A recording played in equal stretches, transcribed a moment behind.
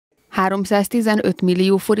315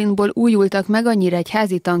 millió forintból újultak meg a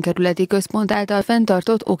Nyíregyházi Tankerületi Központ által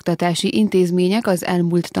fenntartott oktatási intézmények az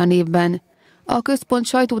elmúlt tanévben. A központ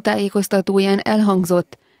sajtótájékoztatóján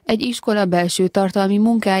elhangzott, egy iskola belső tartalmi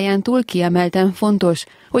munkáján túl kiemelten fontos,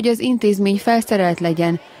 hogy az intézmény felszerelt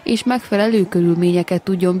legyen, és megfelelő körülményeket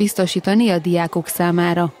tudjon biztosítani a diákok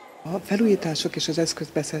számára. A felújítások és az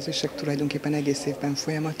eszközbeszerzések tulajdonképpen egész évben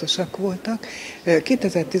folyamatosak voltak.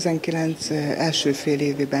 2019 első fél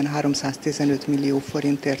évében 315 millió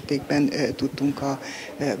forint értékben tudtunk a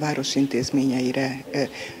város intézményeire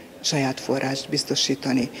saját forrást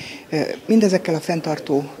biztosítani. Mindezekkel a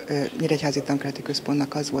fenntartó Nyíregyházi Tankerületi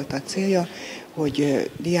Központnak az volt a célja, hogy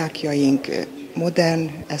diákjaink modern,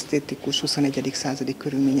 esztétikus, 21. századi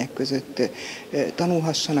körülmények között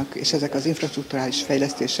tanulhassanak, és ezek az infrastrukturális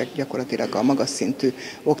fejlesztések gyakorlatilag a magas szintű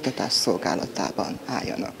oktatás szolgálatában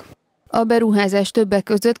álljanak. A beruházás többek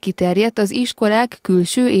között kiterjedt az iskolák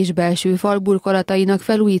külső és belső falburkolatainak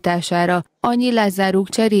felújítására, a nyilászárók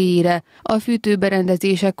cseréjére, a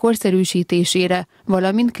fűtőberendezések korszerűsítésére,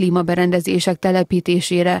 valamint klímaberendezések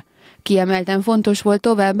telepítésére. Kiemelten fontos volt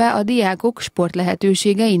továbbá a diákok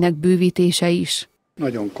sportlehetőségeinek bővítése is.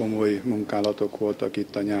 Nagyon komoly munkálatok voltak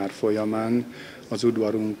itt a nyár folyamán. Az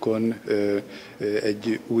udvarunkon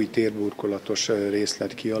egy új térburkolatos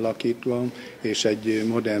részlet kialakítva, és egy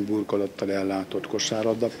modern burkolattal ellátott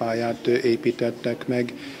kosárlabdapályát építettek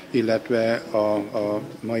meg, illetve a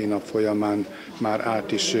mai nap folyamán már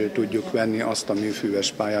át is tudjuk venni azt a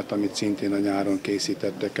műfűves pályát, amit szintén a nyáron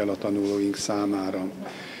készítettek el a tanulóink számára.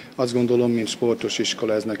 Azt gondolom, mint sportos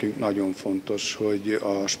iskola, ez nekünk nagyon fontos, hogy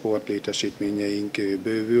a sportlétesítményeink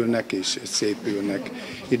bővülnek és szépülnek.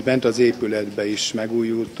 Itt bent az épületbe is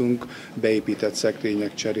megújultunk, beépített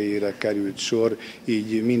szekrények cseréjére került sor,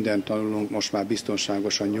 így minden tanulónk most már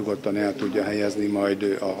biztonságosan, nyugodtan el tudja helyezni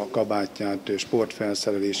majd a kabátját,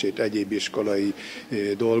 sportfelszerelését, egyéb iskolai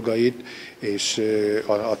dolgait, és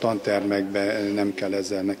a tantermekben nem kell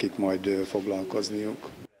ezzel nekik majd foglalkozniuk.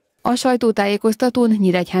 A sajtótájékoztatón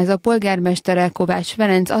Nyíregyháza polgármestere Kovács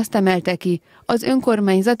Ferenc azt emelte ki, az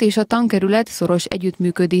önkormányzat és a tankerület szoros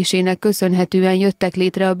együttműködésének köszönhetően jöttek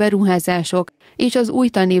létre a beruházások, és az új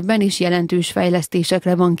tanévben is jelentős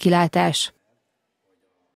fejlesztésekre van kilátás.